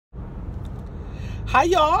Hi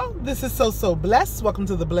y'all, this is So Blessed. Welcome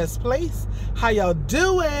to the Blessed Place. How y'all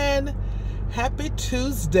doing? Happy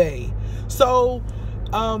Tuesday. So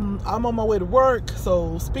I'm on my way to work.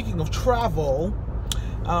 So speaking of travel,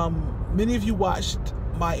 many of you watched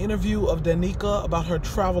my interview of Danica about her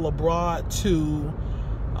travel abroad to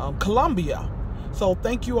Colombia. So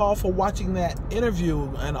thank you all for watching that interview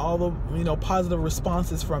and all the positive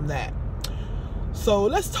responses from that. So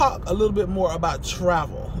let's talk a little bit more about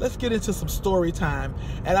travel. Let's get into some story time.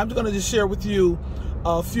 And I'm going to just share with you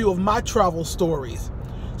a few of my travel stories.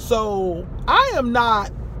 So I am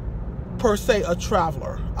not per se a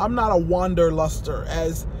traveler. I'm not a wanderluster,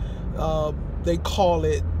 as they call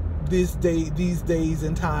it these days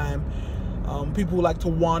in time. People who like to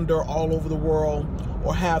wander all over the world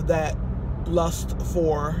or have that lust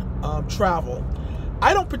for travel.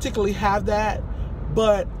 I don't particularly have that.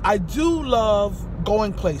 But I do love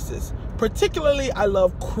going places. Particularly, I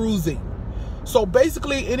love cruising. So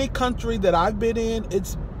basically, any country that I've been in,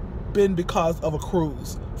 it's been because of a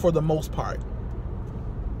cruise for the most part.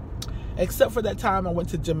 Except for that time I went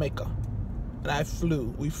to Jamaica.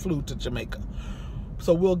 And we flew to Jamaica.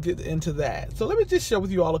 So we'll get into that. So let me just share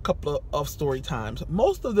with you all a couple of story times.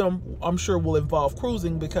 Most of them, I'm sure, will involve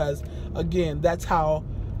cruising because, again, that's how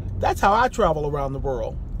I travel around the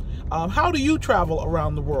world. How do you travel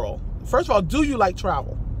around the world? First of all, do you like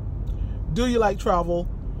travel? Do you like travel?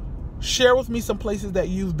 Share with me some places that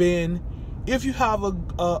you've been. If you have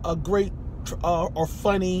a great or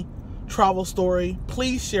funny travel story,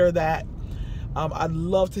 please share that. I'd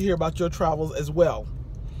love to hear about your travels as well.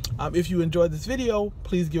 If you enjoyed this video,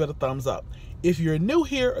 please give it a thumbs up. If you're new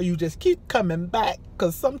here or you just keep coming back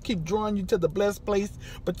because some keep drawing you to the Blessed Place,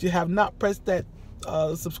 but you have not pressed that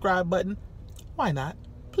subscribe button, why not?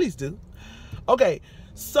 Please do. Okay,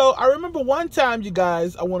 so I remember one time, you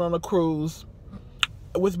guys, I went on a cruise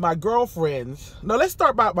with my girlfriends. Now, let's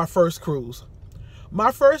start by my first cruise. My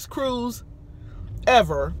first cruise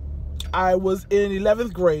ever, I was in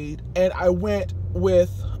 11th grade, and I went with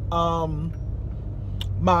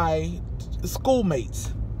my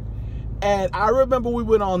schoolmates. And I remember we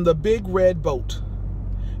went on the Big Red Boat.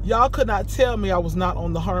 Y'all could not tell me I was not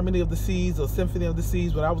on the Harmony of the Seas or Symphony of the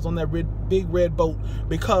Seas when I was on that big red boat,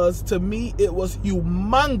 because to me it was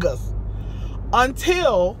humongous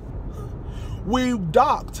until we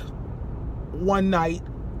docked one night,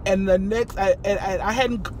 and the next I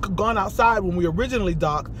hadn't gone outside when we originally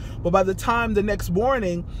docked, but by the time the next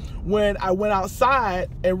morning when I went outside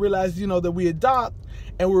and realized that we had docked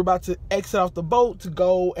and we were about to exit off the boat to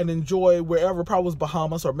go and enjoy wherever, probably was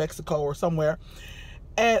Bahamas or Mexico or somewhere.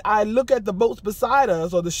 And I look at the boats beside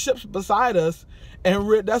us, or the ships beside us,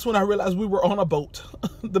 and that's when I realized we were on a boat,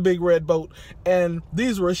 the Big Red Boat. And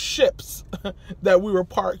these were ships that we were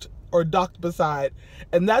parked or docked beside.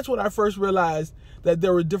 And that's when I first realized that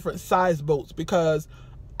there were different size boats, because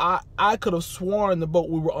I could have sworn the boat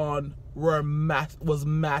we were on was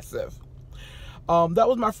massive. That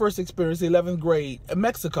was my first experience, 11th grade, in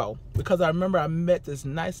Mexico, because I remember I met this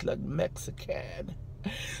nice looking Mexican.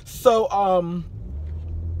 So,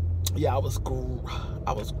 yeah, I was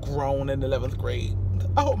grown in 11th grade.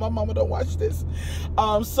 I hope my mama don't watch this.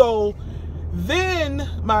 So then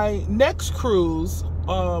my next cruise,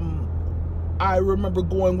 I remember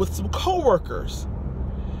going with some coworkers,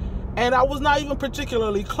 and I was not even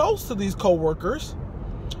particularly close to these coworkers,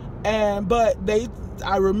 but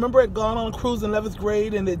I remember it gone on a cruise in 11th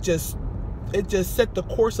grade, and it just set the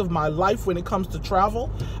course of my life when it comes to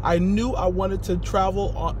travel. I knew I wanted to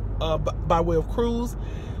travel by way of cruise.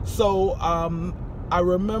 So I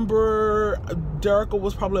remember Derica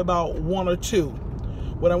was probably about 1 or 2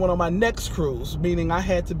 when I went on my next cruise, meaning I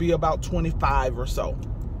had to be about 25 or so.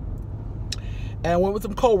 And I went with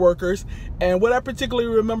some coworkers. And what I particularly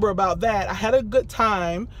remember about that, I had a good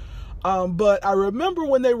time, but I remember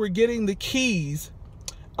when they were getting the keys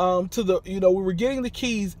we were getting the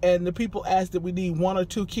keys, and the people asked that we need 1 or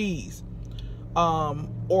 2 keys.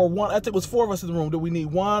 Or one, I think it was 4 of us in the room. Do we need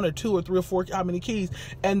 1 or 2 or 3 or 4? How many keys?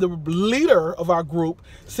 And the leader of our group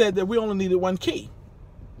said that we only needed 1 key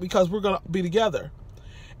because we're going to be together.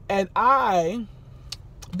 And I,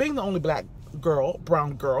 being the only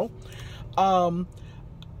brown girl, and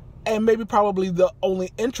maybe probably the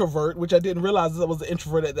only introvert, which I didn't realize I was an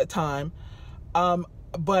introvert at that time,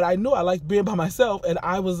 but I knew I liked being by myself, and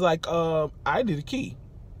I was like, I need a key.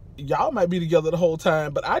 Y'all might be together the whole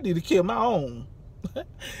time, but I need a key of my own.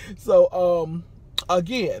 So,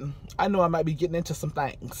 again, I know I might be getting into some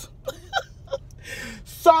things.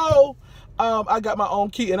 So, I got my own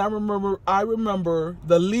key, and I remember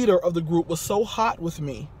the leader of the group was so hot with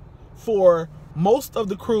me for most of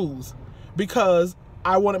the cruise, because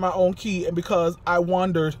I wanted my own key, and because I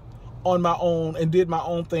wandered on my own and did my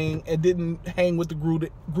own thing and didn't hang with the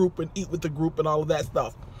group and eat with the group and all of that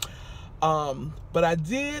stuff. But I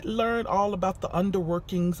did learn all about the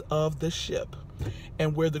underworkings of the ship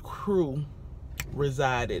and where the crew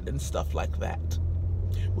resided and stuff like that.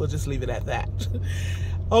 We'll just leave it at that.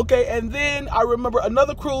 Okay, and then I remember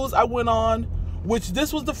another cruise I went on, which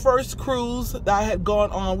this was the first cruise that I had gone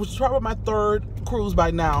on, which is probably my third cruise by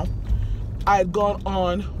now. I had gone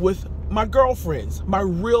on with my girlfriends, my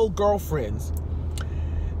real girlfriends.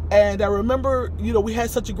 And I remember, you know, we had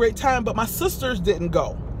such a great time, but my sisters didn't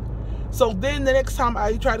go. So then the next time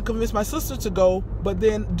I tried to convince my sister to go, but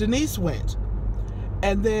then Denise went.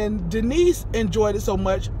 And then Denise enjoyed it so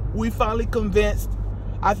much, we finally convinced,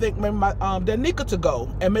 I think maybe my Danica to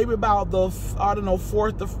go. And maybe about the, I don't know,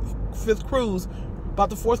 fourth or fifth cruise, about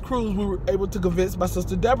the fourth cruise, we were able to convince my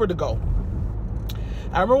sister Deborah to go.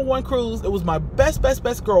 I remember one cruise, it was my best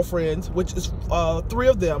girlfriends, which is 3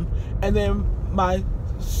 of them, and then my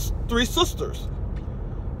 3 sisters.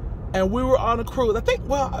 And we were on a cruise. I think,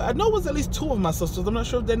 well, I know it was at least 2 of my sisters. I'm not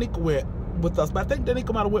sure if Danica went with us, but I think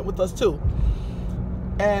Danica might have went with us too.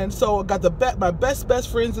 And so I got my best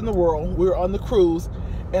friends in the world. We were on the cruise,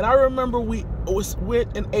 and I remember we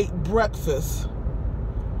went and ate breakfast.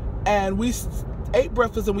 And we ate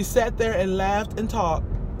breakfast, and we sat there and laughed and talked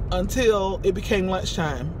until it became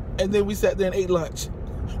lunchtime. And then we sat there and ate lunch.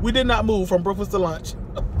 We did not move from breakfast to lunch.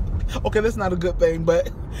 Okay, that's not a good thing,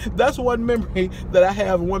 but that's one memory that I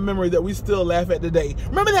have, and one memory that we still laugh at today.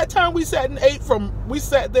 Remember that time we sat and ate we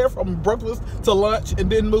sat there from breakfast to lunch and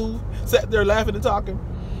didn't move? Sat there laughing and talking?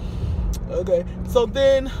 Okay, so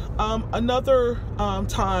then another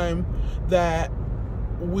time that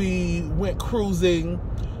we went cruising,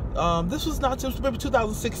 this was not just maybe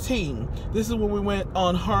 2016. This is when we went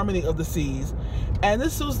on Harmony of the Seas. And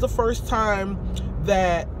this was the first time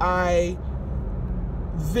that I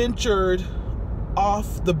ventured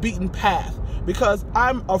off the beaten path, because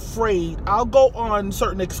I'm afraid. I'll go on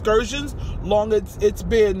certain excursions long as it's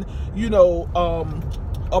been, you know,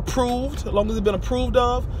 approved, long as it's been approved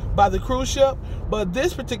of by the cruise ship. But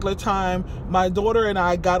this particular time, my daughter and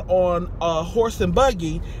I got on a horse and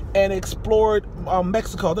buggy and explored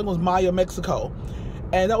Mexico. I think it was Maya, Mexico.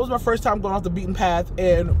 And that was my first time going off the beaten path,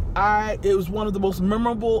 and it was one of the most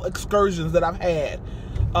memorable excursions that I've had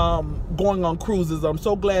going on cruises. I'm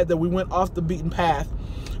so glad that we went off the beaten path,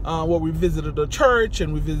 where we visited a church,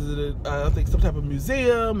 and we visited I think some type of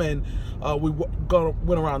museum, and we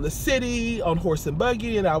went around the city on horse and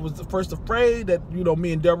buggy. And I was first afraid that, you know,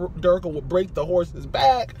 me and Derica would break the horse's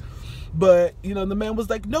back, but, you know, the man was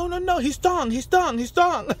like, no, he's stung.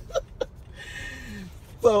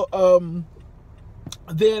 So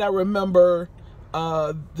then I remember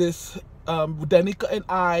this Danica and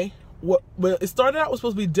I, well, it started out, it was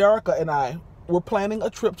supposed to be Derica and I were planning a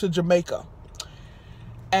trip to Jamaica.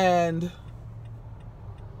 And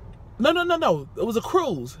no, it was a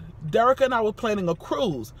cruise. Derica and I were planning a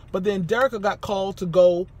cruise, but then Derica got called to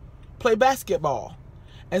go play basketball.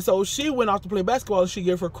 And so she went off to play basketball, and she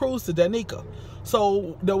gave her cruise to Danica.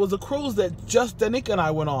 So there was a cruise that just Danica and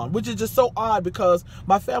I went on, which is just so odd, because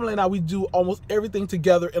my family and I, we do almost everything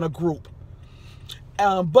together in a group.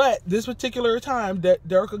 But this particular time, that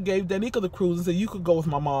Derica gave Danica the cruise and said, you could go with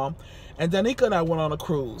my mom. And Danica and I went on a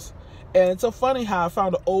cruise. And it's so funny how I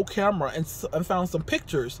found an old camera and found some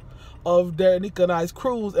pictures of Danica and I's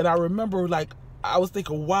cruise. And I remember, like, I was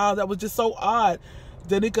thinking, wow, that was just so odd.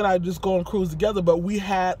 Danica and I just go on a cruise together, but we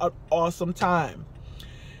had an awesome time.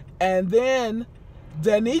 And then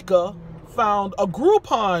Danica found a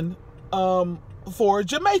Groupon for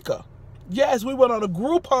Jamaica. Yes, we went on a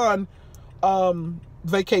Groupon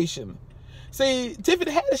vacation. See,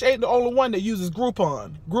 Tiffany Haddish ain't the only one that uses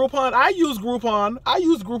Groupon. I use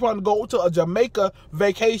Groupon to go to a Jamaica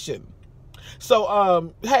vacation.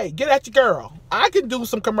 So, hey, get at your girl. I can do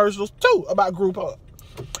some commercials too about Groupon.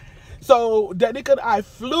 So Danica and I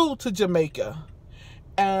flew to Jamaica,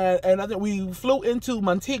 and I think we flew into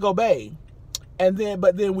Montego Bay, and then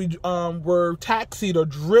we were taxied or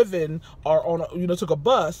driven or on took a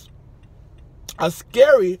bus, a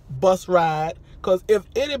scary bus ride. Because if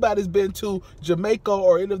anybody's been to Jamaica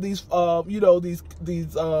or any of these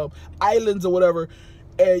these islands or whatever,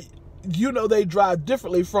 you know they drive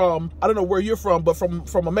differently from, I don't know where you're from, but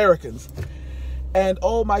from Americans. And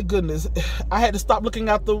oh my goodness, I had to stop looking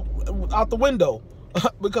out the window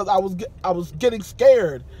because I was getting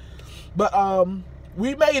scared. But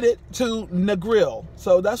we made it to Negril.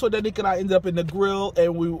 So that's what Danica and I ended up in Negril,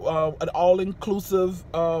 and we an all-inclusive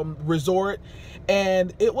resort,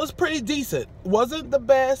 and it was pretty decent. Wasn't the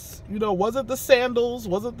best, wasn't the sandals,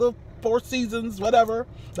 wasn't the Four Seasons, whatever.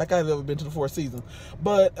 Like I've ever been to the Four Seasons.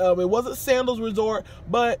 But it wasn't Sandals Resort,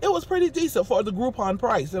 but it was pretty decent for the Groupon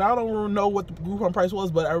price. And I don't really know what the Groupon price was,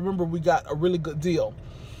 but I remember we got a really good deal.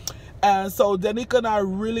 And so Danica and I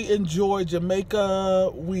really enjoyed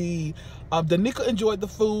Jamaica. Danica enjoyed the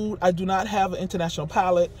food. I do not have an international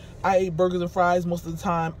palate. I ate burgers and fries most of the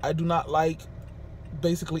time. I do not like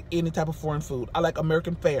basically any type of foreign food. I like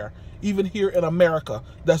American fare. Even here in America,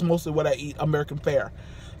 that's mostly what I eat, American fare.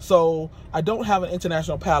 So I don't have an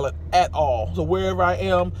international palate at all. So wherever I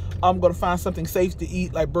am, I'm going to find something safe to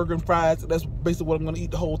eat, like burger and fries. That's basically what I'm going to eat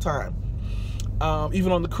the whole time.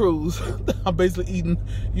 Even on the cruise, I'm basically eating,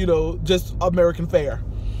 you know, just American fare.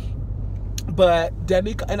 But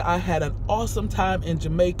Danica and I had an awesome time in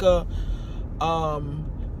Jamaica.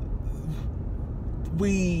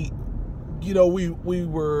 We did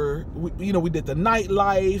the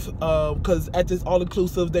nightlife, because at this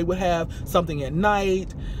all-inclusive, they would have something at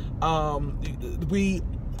night. We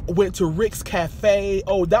went to Rick's Cafe.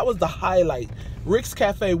 Oh, that was the highlight. Rick's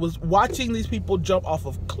Cafe was watching these people jump off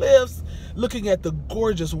of cliffs, looking at the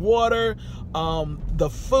gorgeous water, the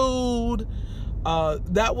food.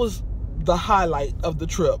 That was the highlight of the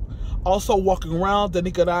trip. Also walking around,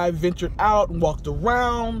 Danica and I ventured out and walked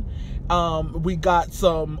around. We got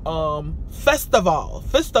some festival.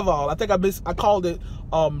 I think I called it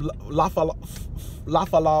La.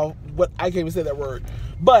 What, I can't even say that word.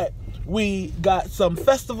 But we got some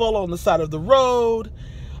festival on the side of the road.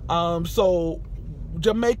 So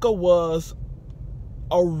Jamaica was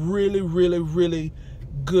a really, really, really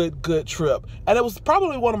good trip. And it was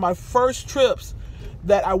probably one of my first trips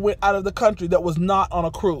that I went out of the country that was not on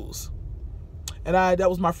a cruise. And that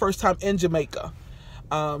was my first time in Jamaica.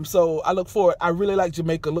 So I really like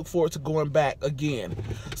Jamaica, look forward to going back again.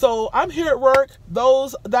 So I'm here at work.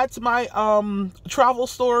 That's my travel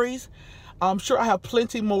stories. I'm sure I have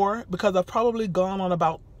plenty more because I've probably gone on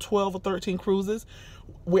about 12 or 13 cruises.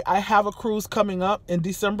 I have a cruise coming up in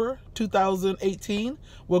December 2018.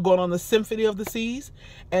 We're going on the Symphony of the Seas.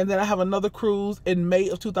 And then I have another cruise in May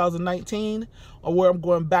of 2019 where I'm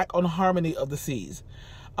going back on Harmony of the Seas.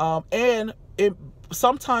 And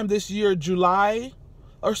sometime this year, July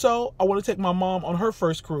or so, I want to take my mom on her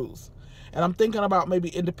first cruise. And I'm thinking about maybe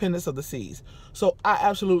Independence of the Seas. So I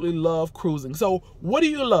absolutely love cruising. So what do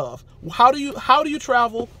you love? How do you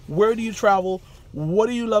travel? Where do you travel? What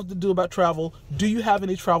do you love to do about travel? Do you have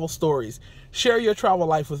any travel stories? Share your travel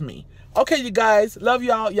life with me. Okay, you guys. Love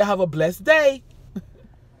y'all. Y'all have a blessed day.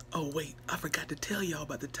 Oh, wait. I forgot to tell y'all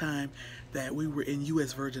about the time that we were in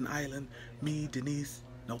U.S. Virgin Island. Me, Danica,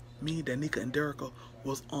 and Derica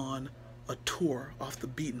was on a tour off the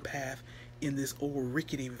beaten path in this old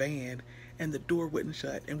rickety van, and the door wouldn't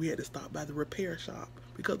shut, and we had to stop by the repair shop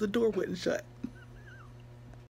because the door wouldn't shut.